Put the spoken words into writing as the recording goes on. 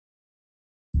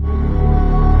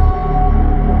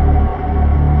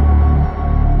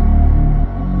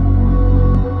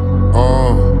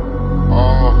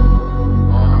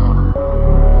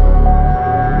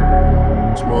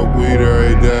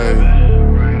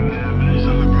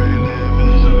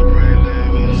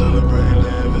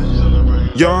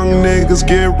Young niggas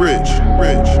get rich,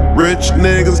 rich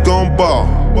niggas gon' ball.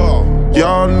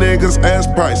 Y'all niggas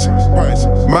ask prices,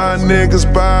 my niggas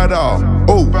buy it all.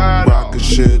 Oh, rockin'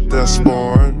 shit that's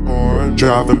foreign,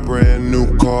 driving brand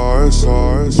new cars.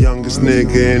 Youngest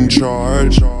nigga in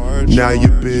charge, now your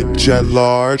bitch at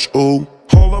large. Ooh,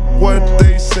 hold up, what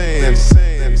they sayin'?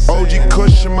 OG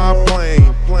cushion my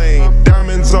plane,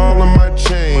 diamonds all in my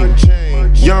chain.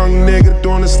 Young nigga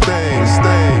doing his thing,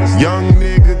 young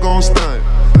nigga gon' stunt,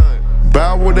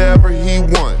 buy whatever he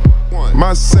want.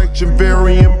 My section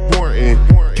very important,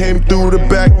 came through the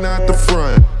back, not the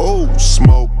front. Oh,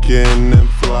 smoking and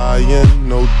flying,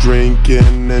 no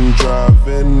drinking and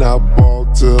driving. I ball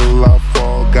till I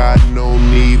fall, got no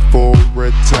need for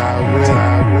retiring.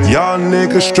 Y'all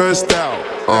niggas stressed out,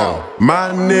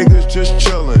 my niggas just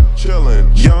chillin'.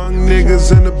 Young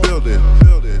niggas in the building,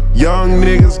 young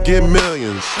niggas get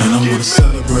millions. And I'm gonna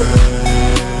celebrate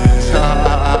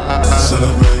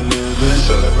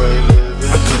living. I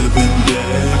could've been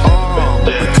dead, I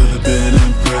could've been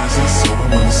in prison, so I'm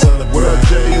gonna celebrate. What up,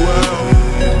 J.U.L.?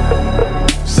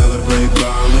 Celebrate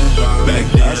ballin'. Back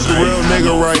then, that's a real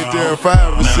nigga right there, if I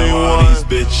ever seen one. Now all these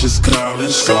bitches callin',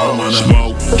 so I wanna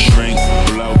smoke, drink,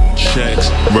 blow, checks,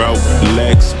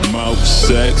 Rolex, more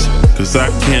sex, cause I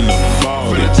can't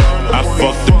afford it. I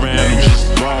fucked around and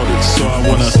just bought it, so I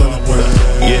wanna celebrate.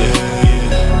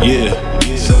 Yeah.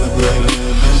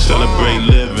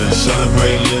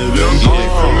 Celebrate living,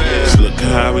 yeah. Just look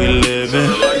how we living.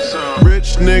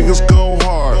 Rich niggas go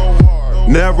hard,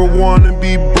 never wanna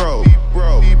be broke.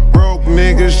 Broke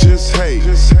niggas just hate,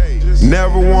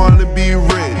 never wanna be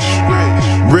rich.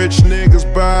 Rich niggas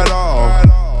buy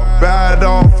it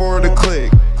all for the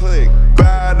click.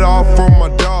 Buy it all for my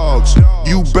dogs,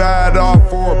 you buy it all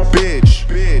for a bitch.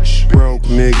 Broke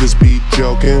niggas be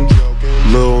joking,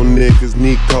 little niggas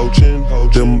need coaching.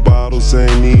 Them bottles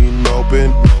ain't even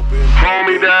open,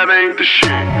 homie, that ain't the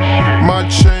shit. My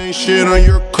chain shit on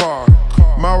your car,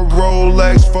 my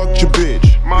Rolex fucked your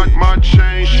bitch. My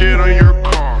chain shit on your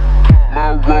car,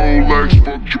 my Rolex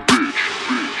fucked your bitch.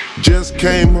 Just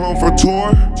came home for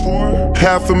tour,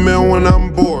 $500,000 when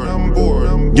I'm bored.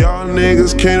 Y'all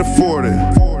niggas can't afford it,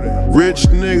 rich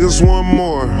niggas want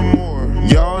more.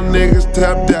 Y'all niggas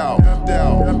tapped out,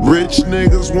 rich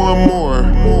niggas want more.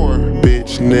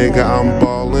 Bitch nigga, I'm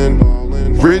ballin',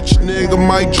 rich nigga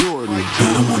Mike Jordan.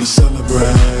 And I wanna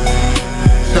celebrate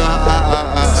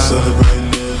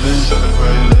living.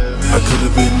 I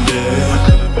could've been dead,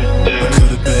 I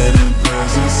could've been in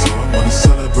prison, so I wanna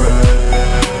celebrate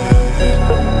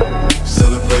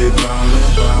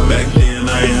ballin'. Back then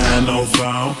I ain't had no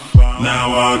phone,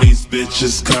 now all these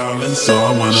bitches callin', so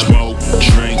I wanna smoke,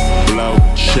 drink, blow,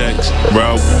 checks,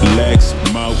 Rolex,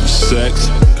 more sex,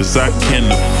 cause I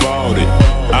can't afford it.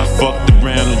 I fucked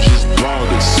around and just bought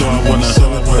it, so I wanna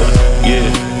celebrate. Yeah.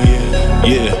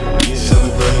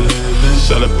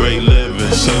 Celebrate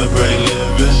living.